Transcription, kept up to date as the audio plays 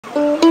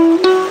Pirate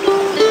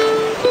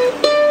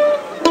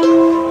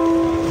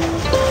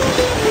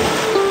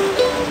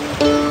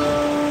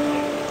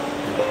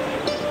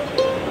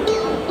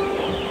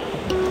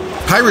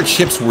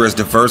ships were as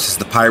diverse as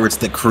the pirates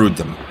that crewed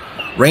them,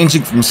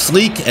 ranging from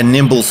sleek and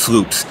nimble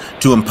sloops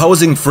to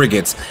imposing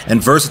frigates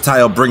and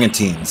versatile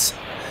brigantines.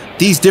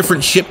 These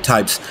different ship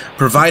types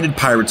provided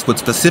pirates with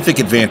specific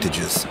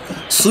advantages.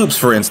 Sloops,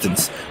 for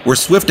instance, were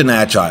swift and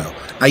agile,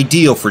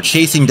 ideal for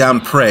chasing down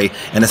prey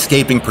and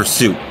escaping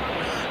pursuit.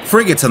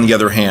 Frigates, on the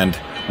other hand,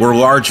 were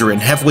larger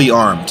and heavily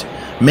armed,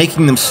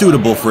 making them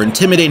suitable for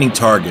intimidating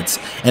targets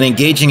and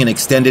engaging in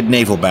extended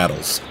naval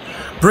battles.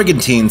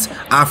 Brigantines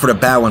offered a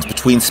balance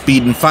between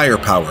speed and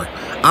firepower,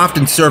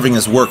 often serving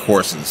as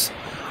workhorses.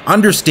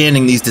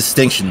 Understanding these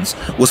distinctions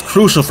was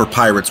crucial for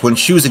pirates when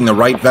choosing the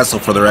right vessel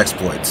for their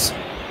exploits.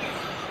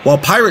 While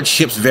pirate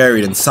ships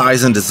varied in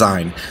size and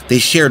design, they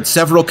shared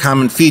several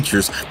common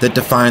features that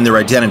defined their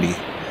identity.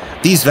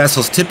 These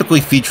vessels typically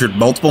featured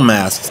multiple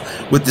masts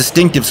with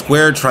distinctive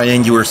square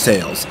triangular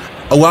sails,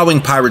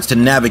 allowing pirates to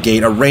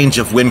navigate a range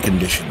of wind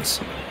conditions.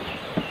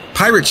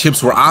 Pirate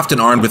ships were often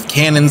armed with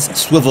cannons,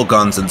 swivel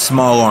guns, and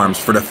small arms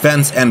for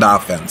defense and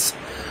offense.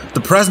 The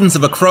presence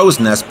of a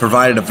crow's nest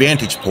provided a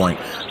vantage point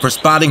for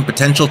spotting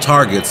potential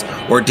targets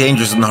or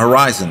dangers on the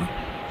horizon.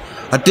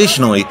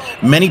 Additionally,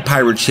 many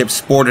pirate ships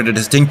sported a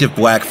distinctive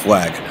black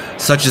flag,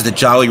 such as the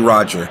Jolly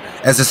Roger,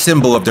 as a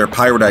symbol of their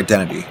pirate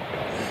identity.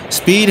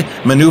 Speed,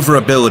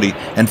 maneuverability,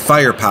 and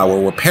firepower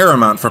were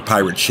paramount for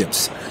pirate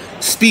ships.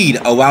 Speed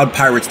allowed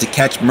pirates to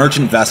catch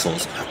merchant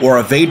vessels or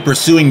evade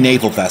pursuing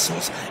naval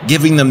vessels,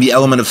 giving them the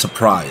element of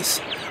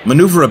surprise.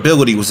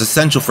 Maneuverability was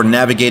essential for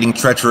navigating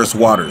treacherous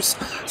waters,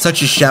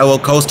 such as shallow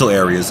coastal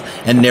areas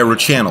and narrow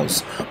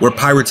channels, where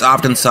pirates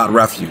often sought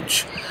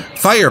refuge.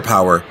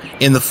 Firepower,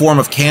 in the form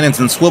of cannons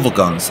and swivel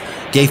guns,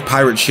 gave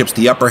pirate ships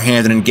the upper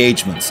hand in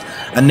engagements,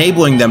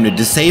 enabling them to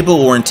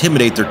disable or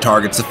intimidate their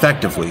targets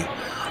effectively.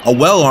 A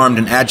well-armed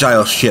and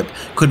agile ship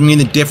could mean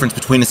the difference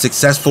between a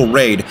successful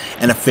raid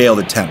and a failed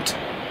attempt.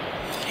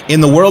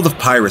 In the world of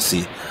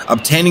piracy,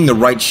 obtaining the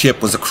right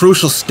ship was a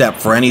crucial step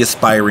for any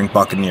aspiring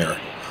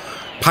buccaneer.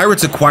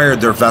 Pirates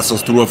acquired their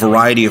vessels through a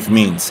variety of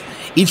means,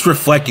 each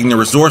reflecting the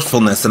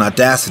resourcefulness and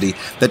audacity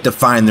that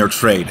defined their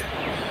trade.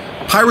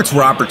 Pirates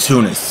were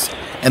opportunists,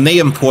 and they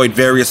employed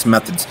various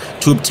methods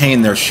to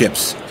obtain their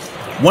ships.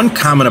 One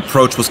common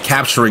approach was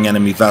capturing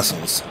enemy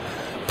vessels.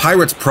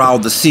 Pirates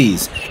prowled the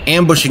seas,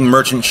 ambushing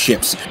merchant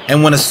ships,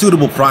 and when a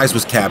suitable prize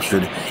was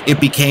captured,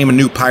 it became a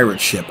new pirate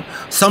ship,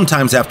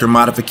 sometimes after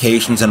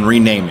modifications and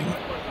renaming.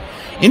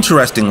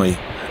 Interestingly,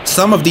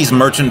 some of these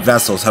merchant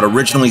vessels had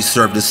originally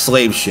served as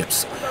slave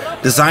ships,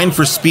 designed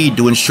for speed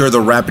to ensure the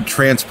rapid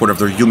transport of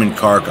their human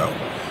cargo.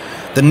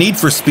 The need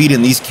for speed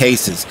in these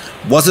cases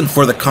wasn't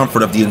for the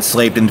comfort of the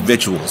enslaved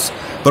individuals,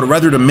 but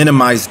rather to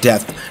minimize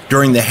death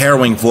during the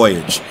harrowing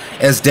voyage,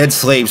 as dead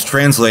slaves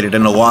translated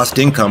into lost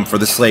income for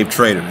the slave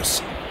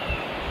traders.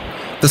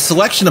 The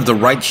selection of the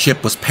right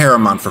ship was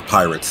paramount for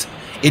pirates.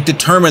 It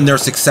determined their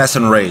success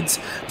in raids,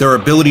 their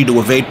ability to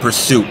evade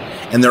pursuit,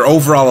 and their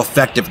overall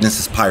effectiveness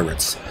as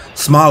pirates.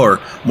 Smaller,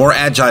 more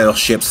agile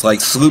ships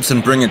like sloops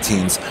and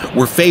brigantines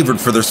were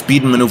favored for their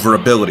speed and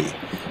maneuverability.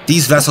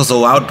 These vessels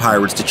allowed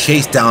pirates to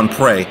chase down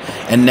prey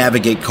and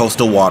navigate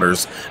coastal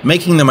waters,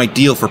 making them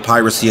ideal for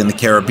piracy in the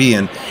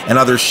Caribbean and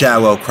other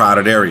shallow,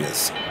 crowded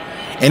areas.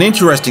 An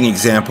interesting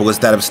example is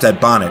that of Stede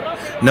Bonnet,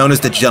 known as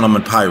the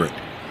Gentleman Pirate.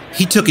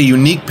 He took a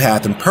unique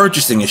path in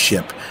purchasing a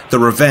ship, the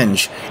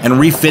Revenge, and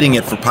refitting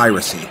it for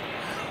piracy.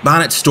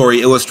 Bonnet's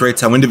story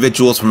illustrates how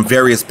individuals from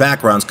various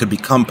backgrounds could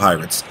become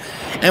pirates,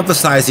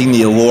 emphasizing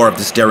the allure of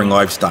this daring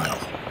lifestyle.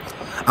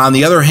 On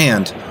the other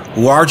hand,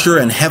 larger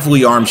and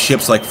heavily armed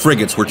ships like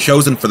frigates were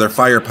chosen for their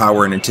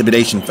firepower and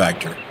intimidation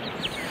factor.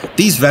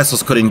 These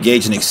vessels could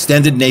engage in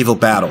extended naval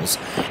battles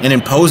and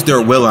impose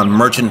their will on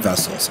merchant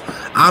vessels,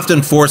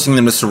 often forcing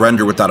them to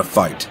surrender without a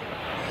fight.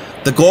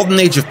 The Golden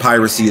Age of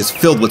Piracy is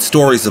filled with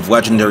stories of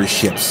legendary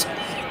ships,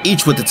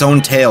 each with its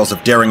own tales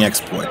of daring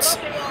exploits.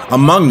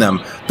 Among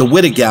them, the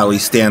Widow Galley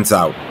stands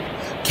out.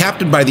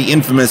 Captained by the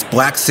infamous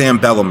Black Sam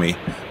Bellamy,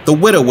 the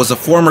Widow was a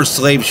former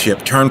slave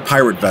ship turned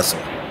pirate vessel.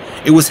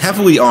 It was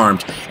heavily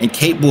armed and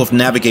capable of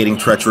navigating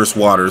treacherous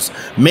waters,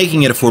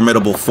 making it a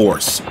formidable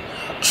force.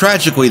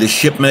 Tragically, the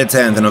ship met its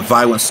end in a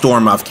violent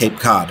storm off Cape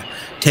Cod,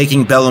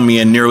 taking Bellamy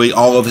and nearly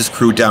all of his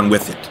crew down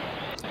with it.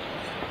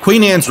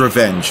 Queen Anne's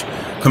Revenge,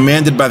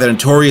 commanded by the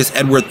notorious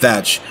Edward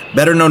Thatch,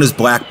 better known as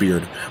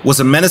Blackbeard, was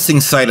a menacing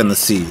sight on the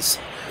seas.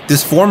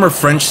 This former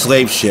French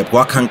slave ship,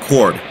 La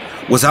Concorde,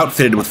 was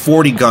outfitted with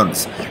 40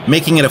 guns,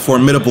 making it a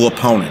formidable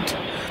opponent.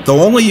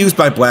 Though only used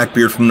by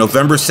Blackbeard from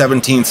November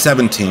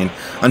 1717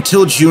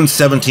 until June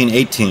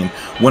 1718,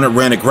 when it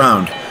ran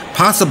aground,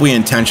 possibly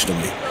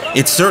intentionally,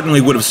 it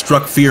certainly would have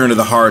struck fear into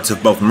the hearts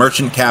of both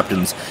merchant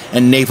captains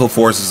and naval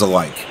forces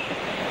alike.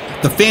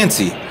 The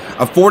Fancy,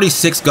 a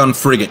 46-gun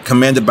frigate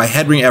commanded by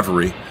Henry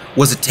Every,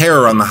 was a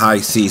terror on the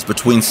high seas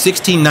between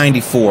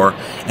 1694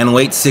 and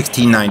late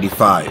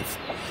 1695.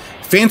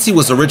 Fancy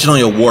was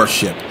originally a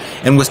warship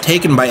and was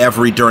taken by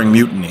Every during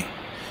mutiny.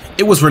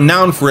 It was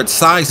renowned for its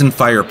size and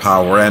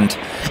firepower, and,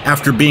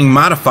 after being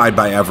modified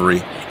by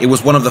Every, it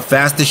was one of the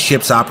fastest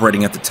ships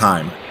operating at the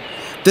time.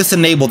 This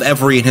enabled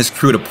Every and his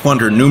crew to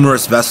plunder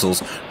numerous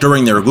vessels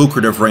during their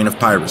lucrative reign of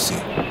piracy.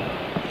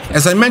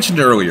 As I mentioned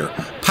earlier,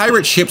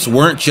 pirate ships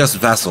weren't just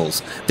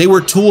vessels, they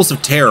were tools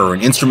of terror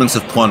and instruments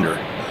of plunder.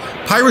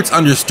 Pirates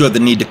understood the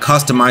need to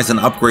customize and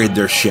upgrade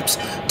their ships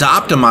to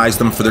optimize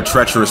them for their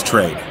treacherous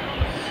trade.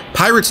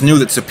 Pirates knew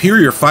that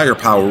superior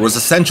firepower was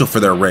essential for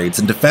their raids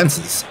and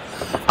defenses.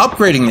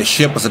 Upgrading the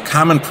ship was a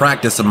common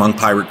practice among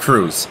pirate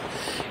crews.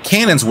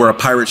 Cannons were a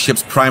pirate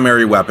ship's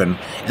primary weapon,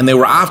 and they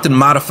were often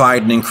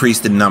modified and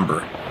increased in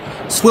number.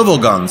 Swivel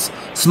guns,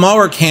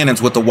 smaller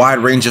cannons with a wide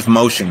range of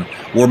motion,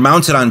 were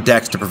mounted on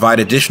decks to provide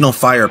additional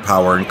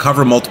firepower and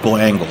cover multiple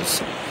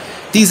angles.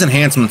 These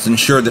enhancements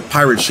ensured that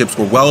pirate ships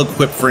were well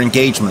equipped for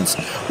engagements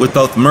with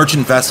both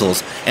merchant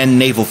vessels and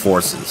naval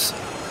forces.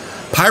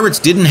 Pirates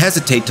didn't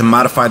hesitate to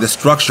modify the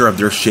structure of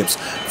their ships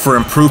for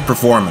improved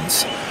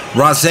performance.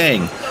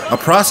 Razang, a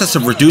process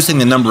of reducing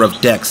the number of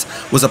decks,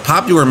 was a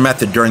popular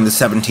method during the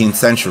 17th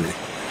century.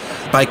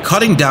 By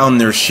cutting down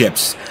their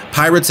ships,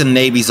 pirates and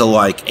navies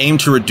alike aimed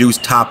to reduce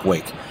top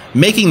weight,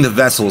 making the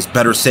vessels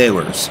better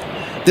sailors.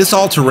 This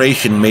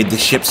alteration made the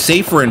ship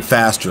safer and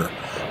faster,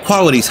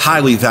 qualities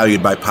highly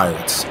valued by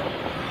pirates.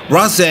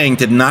 Razang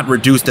did not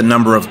reduce the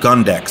number of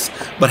gun decks,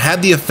 but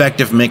had the effect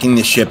of making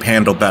the ship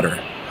handle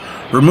better.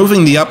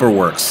 Removing the upper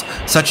works,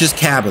 such as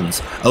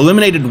cabins,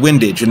 eliminated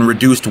windage and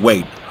reduced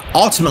weight,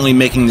 ultimately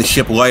making the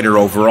ship lighter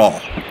overall.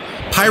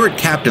 Pirate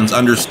captains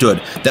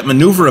understood that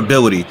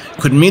maneuverability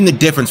could mean the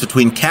difference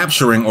between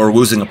capturing or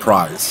losing a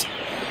prize.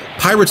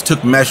 Pirates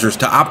took measures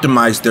to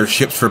optimize their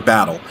ships for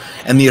battle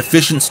and the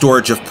efficient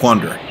storage of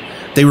plunder.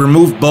 They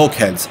removed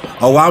bulkheads,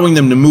 allowing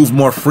them to move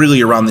more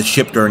freely around the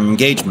ship during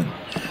engagement.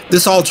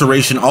 This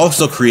alteration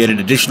also created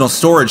additional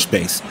storage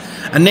space,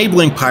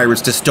 enabling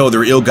pirates to stow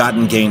their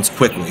ill-gotten gains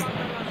quickly.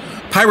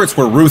 Pirates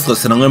were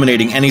ruthless in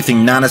eliminating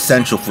anything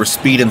non-essential for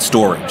speed and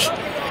storage.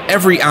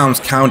 Every ounce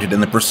counted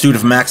in the pursuit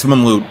of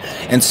maximum loot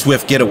and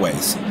swift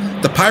getaways.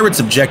 The pirates'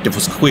 objective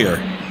was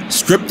clear: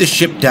 strip the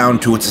ship down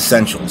to its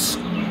essentials.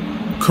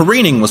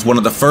 Careening was one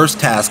of the first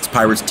tasks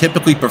pirates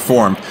typically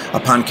performed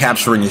upon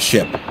capturing a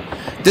ship.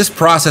 This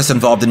process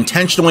involved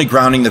intentionally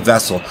grounding the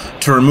vessel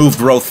to remove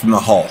growth from the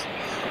hull.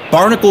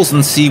 Barnacles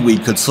and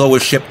seaweed could slow a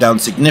ship down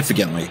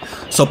significantly,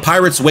 so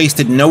pirates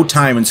wasted no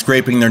time in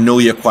scraping their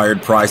newly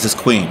acquired prizes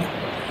clean.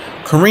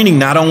 Careening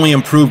not only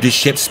improved his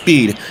ship's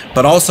speed,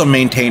 but also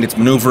maintained its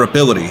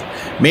maneuverability,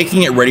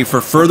 making it ready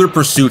for further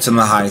pursuits in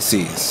the high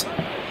seas.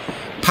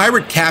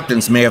 Pirate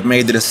captains may have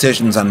made the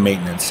decisions on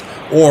maintenance,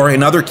 or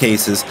in other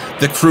cases,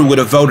 the crew would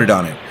have voted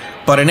on it.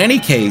 But in any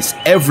case,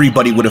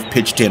 everybody would have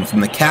pitched in, from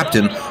the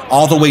captain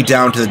all the way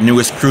down to the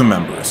newest crew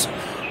members.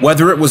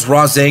 Whether it was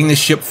razang the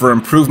ship for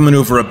improved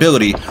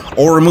maneuverability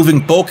or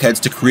removing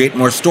bulkheads to create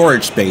more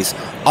storage space,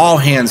 all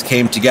hands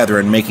came together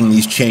in making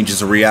these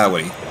changes a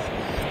reality.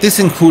 This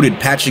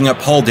included patching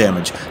up hull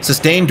damage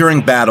sustained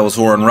during battles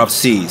or in rough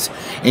seas,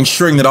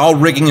 ensuring that all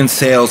rigging and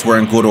sails were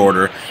in good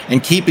order,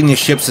 and keeping the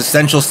ship's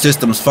essential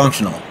systems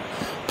functional.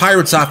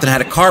 Pirates often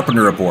had a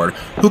carpenter aboard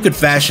who could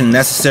fashion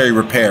necessary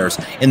repairs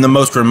in the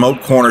most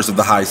remote corners of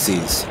the high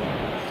seas.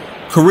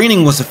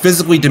 Careening was a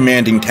physically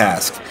demanding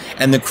task,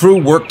 and the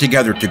crew worked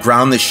together to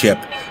ground the ship,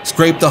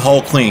 scrape the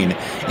hull clean,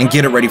 and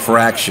get it ready for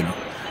action.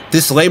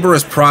 This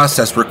laborious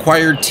process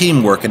required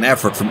teamwork and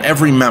effort from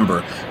every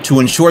member to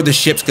ensure the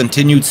ship's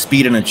continued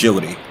speed and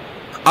agility.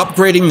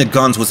 Upgrading the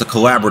guns was a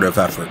collaborative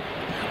effort.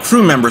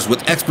 Crew members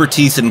with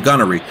expertise in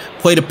gunnery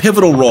played a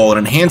pivotal role in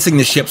enhancing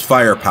the ship's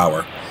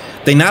firepower.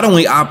 They not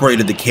only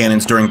operated the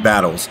cannons during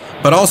battles,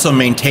 but also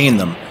maintained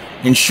them,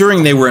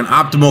 ensuring they were in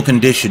optimal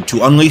condition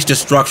to unleash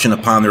destruction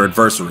upon their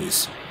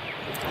adversaries.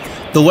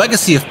 The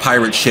legacy of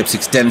pirate ships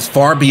extends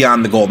far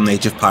beyond the Golden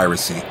Age of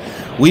Piracy,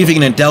 leaving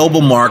an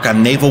indelible mark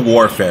on naval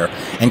warfare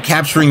and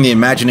capturing the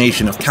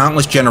imagination of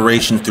countless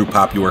generations through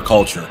popular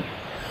culture.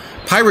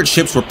 Pirate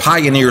ships were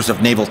pioneers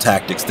of naval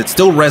tactics that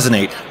still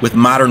resonate with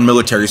modern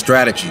military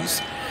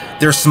strategies.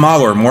 Their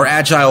smaller, more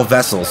agile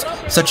vessels,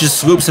 such as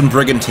sloops and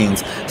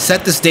brigantines,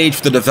 set the stage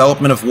for the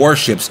development of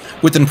warships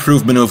with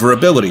improved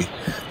maneuverability.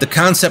 The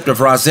concept of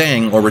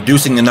razang, or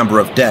reducing the number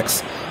of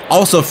decks,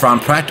 also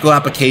found practical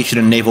application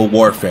in naval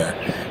warfare,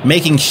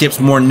 making ships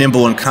more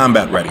nimble and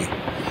combat-ready.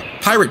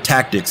 Pirate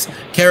tactics,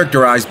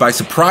 characterized by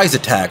surprise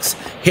attacks,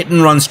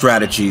 hit-and-run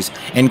strategies,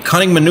 and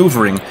cunning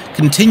maneuvering,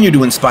 continue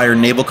to inspire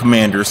naval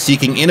commanders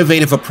seeking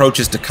innovative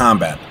approaches to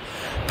combat.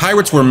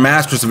 Pirates were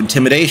masters of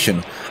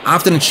intimidation,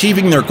 often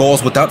achieving their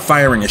goals without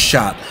firing a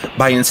shot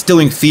by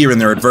instilling fear in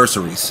their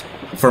adversaries.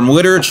 From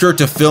literature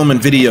to film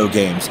and video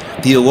games,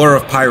 the allure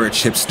of pirate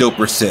ships still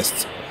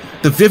persists.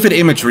 The vivid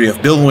imagery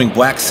of billowing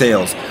black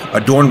sails,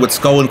 adorned with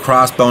skull and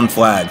crossbone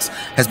flags,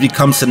 has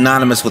become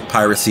synonymous with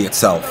piracy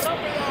itself.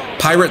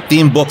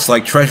 Pirate-themed books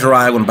like Treasure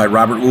Island by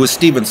Robert Louis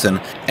Stevenson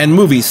and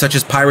movies such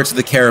as Pirates of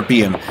the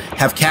Caribbean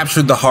have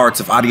captured the hearts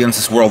of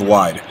audiences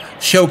worldwide,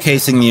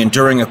 showcasing the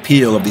enduring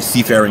appeal of these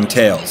seafaring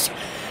tales.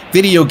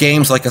 Video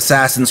games like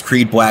Assassin's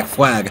Creed Black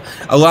Flag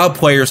allow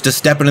players to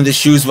step into the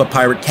shoes of a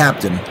pirate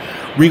captain,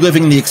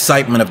 reliving the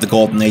excitement of the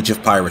Golden Age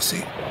of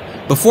Piracy.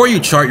 Before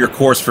you chart your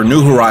course for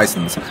new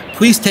horizons,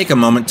 please take a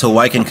moment to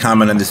like and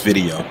comment on this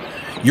video.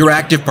 Your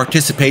active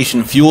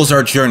participation fuels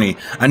our journey,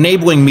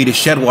 enabling me to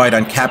shed light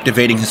on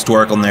captivating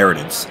historical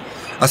narratives.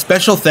 A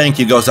special thank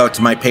you goes out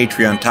to my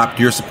Patreon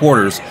top-tier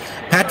supporters,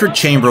 Patrick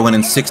Chamberlain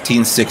in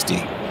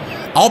 1660.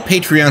 All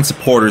Patreon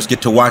supporters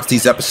get to watch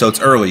these episodes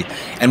early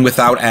and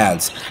without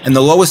ads, and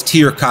the lowest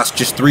tier costs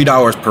just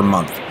 $3 per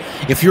month.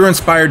 If you're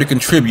inspired to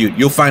contribute,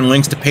 you'll find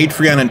links to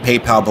Patreon and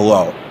PayPal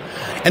below.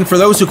 And for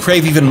those who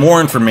crave even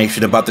more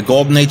information about the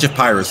Golden Age of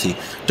Piracy,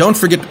 don't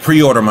forget to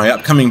pre-order my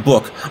upcoming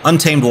book,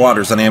 Untamed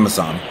Waters, on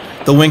Amazon.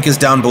 The link is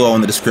down below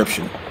in the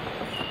description.